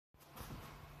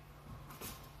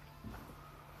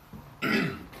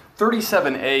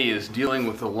37A is dealing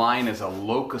with the line as a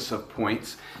locus of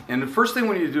points. And the first thing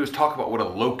we need to do is talk about what a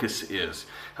locus is.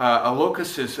 A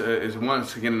locus is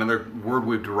once again another word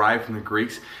we've derived from the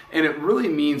Greeks, and it really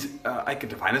means, I could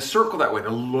define a circle that way,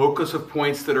 the locus of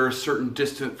points that are a certain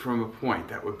distance from a point.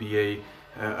 That would be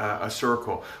a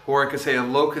circle. Or I could say a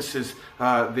locus is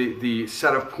the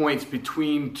set of points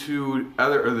between two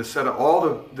other, or the set of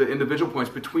all the individual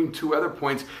points between two other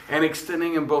points and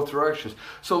extending in both directions.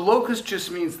 So locus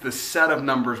just means the set of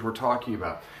numbers we're talking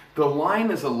about. The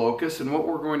line is a locus, and what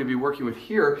we're going to be working with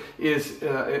here is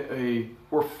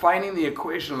we're finding the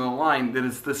equation of the line that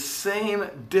is the same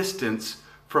distance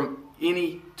from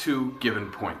any two given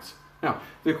points. Now,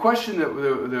 the question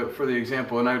for the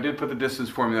example, and I did put the distance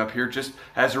formula up here just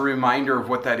as a reminder of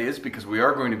what that is, because we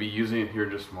are going to be using it here in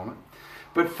just a moment.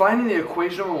 But find the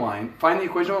equation of a line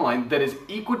that is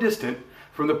equidistant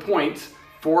from the points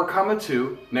 4,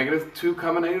 2, -2,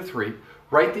 -3.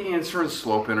 Write the answer in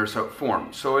slope-intercept form.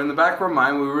 So in the back of our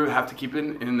mind, we would have to keep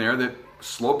in there that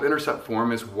slope-intercept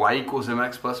form is y equals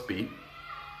mx plus b.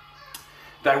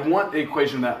 That I want the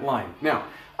equation of that line. Now,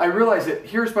 I realize that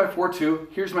here's my 4, 2,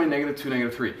 here's my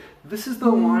 -2, -3. This is the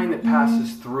line that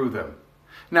passes through them.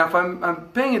 Now, if I'm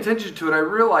paying attention to it, I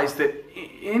realize that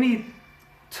any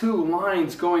two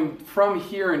lines going from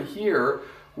here and here,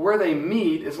 where they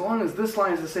meet, as long as this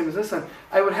line is the same as this line,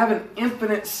 I would have an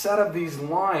infinite set of these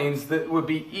lines that would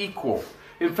be equal.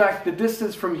 In fact, the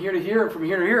distance from here to here and from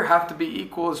here to here have to be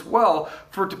equal as well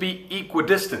for it to be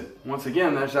equidistant. Once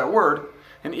again, there's that word.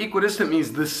 And equidistant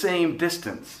means the same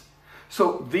distance.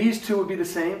 So these two would be the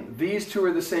same, these two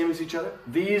are the same as each other,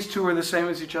 these two are the same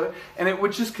as each other, and it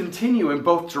would just continue in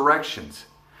both directions.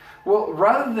 Well,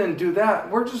 rather than do that,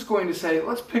 we're just going to say,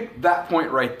 let's pick that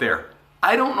point right there.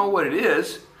 I don't know what it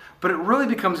is, but it really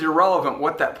becomes irrelevant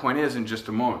what that point is in just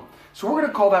a moment. So we're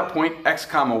going to call that point x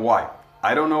comma y.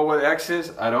 I don't know what x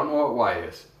is, I don't know what y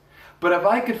is. But if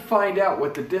I could find out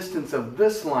what the distance of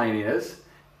this line is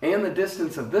and the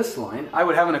distance of this line, I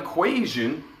would have an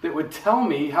equation that would tell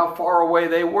me how far away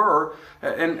they were.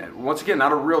 And once again,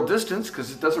 not a real distance, because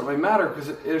it doesn't really matter,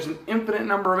 because there's an infinite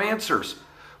number of answers.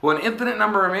 Well, an infinite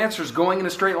number of answers going in a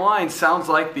straight line sounds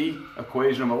like the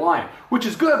equation of a line, which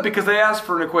is good because they asked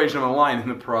for an equation of a line in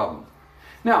the problem.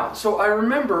 Now, so I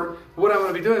remember what I'm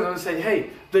going to be doing. I'm going to say, hey,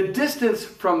 the distance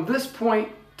from this point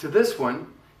to this one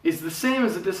is the same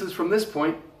as the distance from this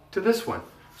point to this one.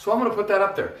 So I'm going to put that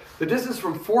up there. The distance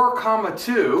from 4,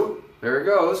 2, there it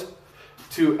goes,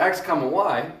 to x,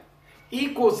 y,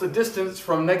 equals the distance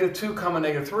from -2,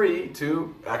 -3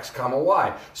 to x,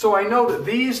 y. So I know that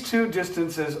these two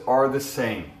distances are the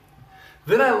same.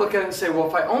 Then I look at it and say, well,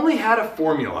 if I only had a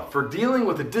formula for dealing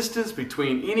with the distance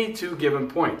between any two given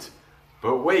points.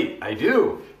 But wait, I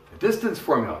do. The distance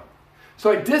formula. So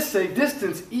I say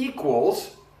distance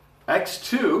equals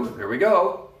x2, there we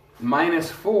go,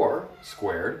 -4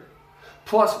 squared,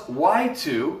 plus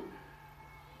y2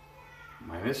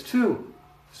 -2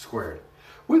 squared.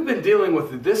 We've been dealing with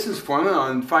the distance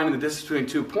formula and finding the distance between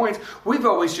 2 points. We've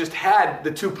always just had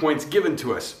the 2 points given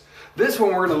to us. This one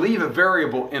we're going to leave a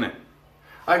variable in it.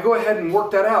 I go ahead and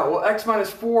work that out. Well, x minus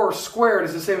 4 squared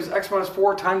is the same as x minus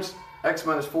 4 times x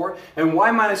minus 4. And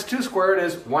y minus 2 squared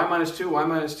is y minus 2, y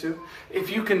minus 2. If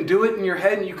you can do it in your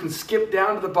head and you can skip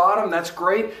down to the bottom, that's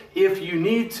great. If you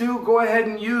need to, go ahead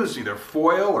and use either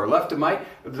FOIL or left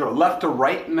to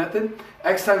right method.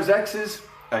 X times x is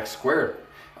x squared.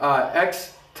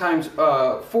 X times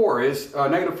 4 is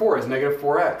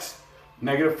 -4x.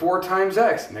 -4 times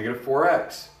x,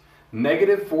 -4x.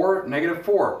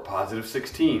 -4, positive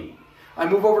 16. I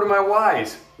move over to my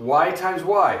y's. Y times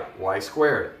y, y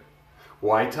squared.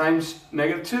 Y times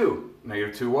 -2,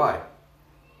 -2y.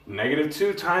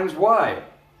 -2 times y,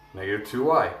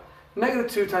 -2y.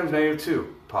 -2 times -2,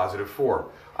 positive 4.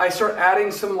 I start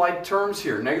adding some like terms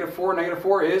here.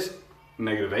 -4 is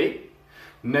 -8.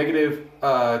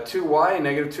 -2y,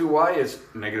 -2y is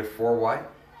 -4y.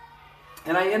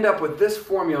 And I end up with this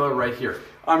formula right here.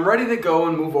 I'm ready to go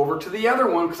and move over to the other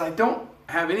one because I don't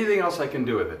have anything else I can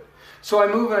do with it. So I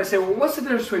move and I say, well, what's the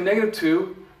difference between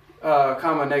 -2,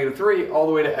 -3 all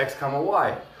the way to x,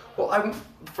 y? Well,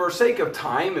 for sake of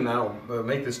time, and that'll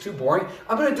make this too boring,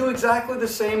 I'm going to do exactly the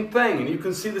same thing. And you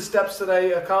can see the steps that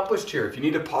I accomplished here. If you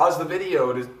need to pause the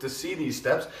video to see these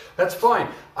steps, that's fine.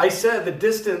 I said the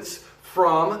distance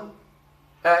from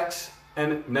x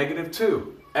and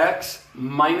 -2. X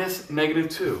minus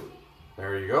 -2.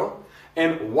 There you go.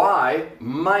 And y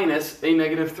minus a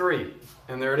 -3.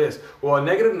 And there it is. Well, a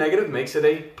negative makes it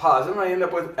a positive. I end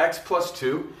up with x plus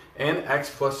 2 and x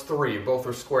plus 3. Both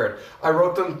are squared. I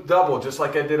wrote them double, just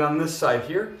like I did on this side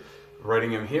here.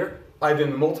 Writing them here I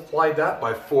then multiplied that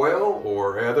by FOIL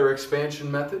or other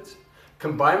expansion methods,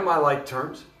 combine my like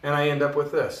terms, and I end up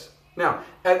with this. Now,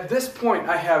 at this point,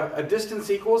 I have a distance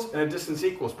equals and a distance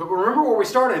equals. But remember where we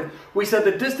started? We said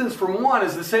the distance from one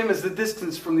is the same as the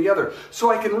distance from the other.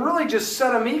 So I can really just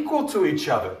set them equal to each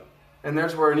other. And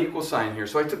there's where an equal sign here.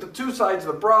 So I took the two sides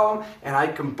of the problem and I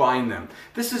combined them.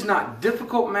 This is not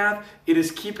difficult math. It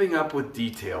is keeping up with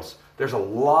details. There's a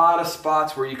lot of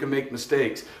spots where you can make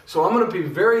mistakes. So I'm going to be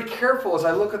very careful as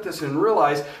I look at this and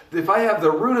realize that if I have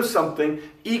the root of something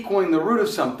equaling the root of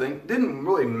something, it didn't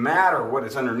really matter what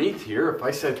is underneath here. If I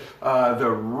said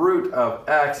the root of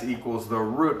x equals the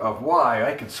root of y,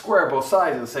 I could square both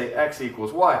sides and say x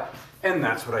equals y. And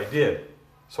that's what I did.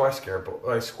 So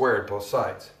I squared both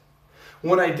sides.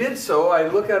 When I did so, I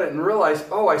look at it and realize,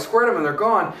 oh, I squared them and they're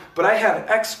gone, but I have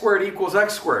x squared equals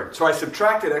x squared. So I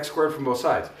subtracted x squared from both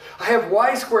sides. I have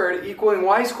y squared equaling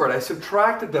y squared. I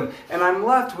subtracted them, and I'm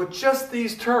left with just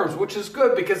these terms, which is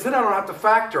good because then I don't have to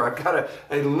factor. I've got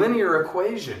a linear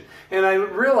equation. And I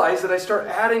realize that I start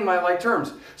adding my like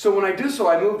terms. So when I do so,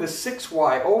 I move the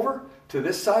 6y over to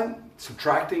this side,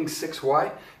 subtracting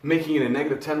 6y, making it a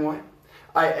negative 10y.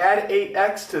 I add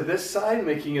 8x to this side,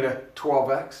 making it a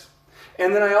 12x.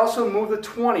 And then I also move the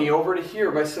 20 over to here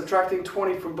by subtracting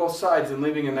 20 from both sides and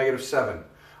leaving a negative 7.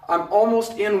 I'm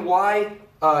almost in y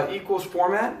equals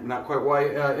format, not quite y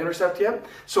intercept yet.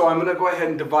 So I'm going to go ahead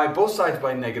and divide both sides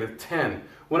by negative 10.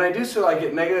 When I do so, I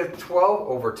get negative 12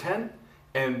 over 10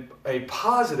 and a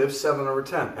positive 7 over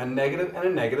 10. A negative and a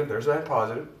negative, there's my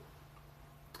positive.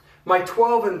 My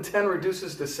 12 and 10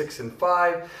 reduces to 6 and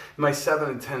 5. My 7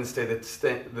 and 10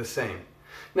 stay the same.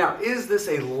 Now, is this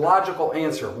a logical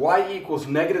answer? Y equals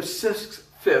negative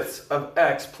 6/5 of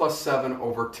x plus 7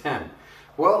 over 10.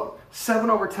 Well, 7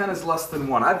 over 10 is less than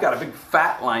 1. I've got a big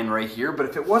fat line right here, but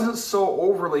if it wasn't so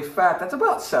overly fat, that's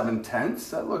about 7/10.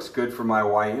 That looks good for my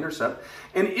y-intercept.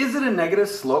 And is it a negative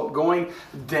slope going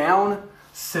down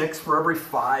 6 for every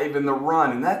 5 in the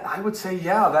run? And that, I would say,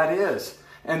 yeah, that is.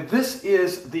 And this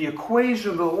is the equation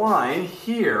of the line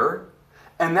here.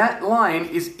 And that line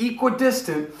is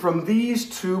equidistant from these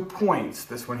 2 points,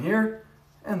 this one here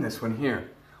and this one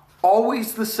here.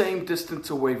 Always the same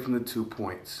distance away from the 2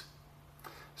 points.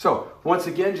 So, once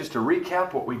again, just to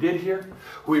recap what we did here,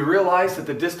 we realized that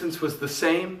the distance was the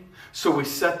same, so we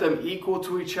set them equal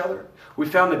to each other. We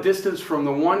found the distance from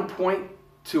the one point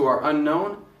to our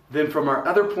unknown, then from our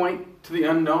other point to the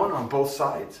unknown on both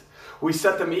sides. We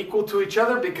set them equal to each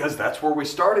other because that's where we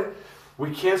started.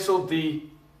 We canceled the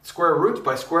square roots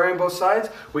by squaring both sides.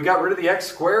 We got rid of the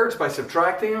x squareds by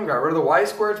subtracting them, got rid of the y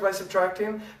squareds by subtracting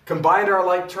them, combined our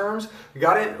like terms,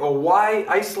 got a y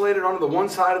isolated onto the one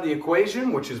side of the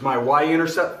equation, which is my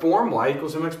y-intercept form, y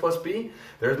equals mx plus b.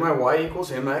 There's my y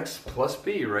equals mx plus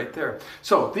b right there.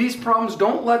 So these problems,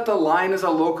 don't let the line as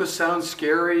a locus sound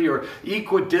scary or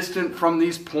equidistant from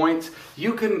these points.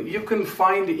 You can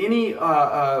find any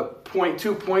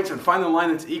 2 points and find the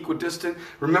line that's equidistant.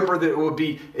 Remember that it will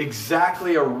be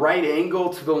exactly a right angle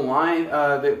to the line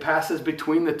that passes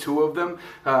between the two of them.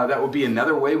 That would be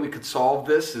another way we could solve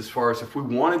this as far as if we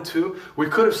wanted to. We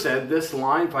could have said this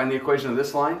line, find the equation of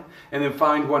this line, and then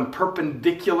find one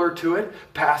perpendicular to it,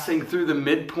 passing through the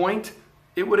midpoint.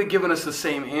 It would have given us the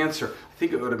same answer. I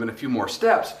think it would have been a few more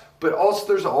steps, but also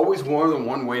there's always more than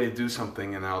one way to do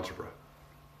something in algebra.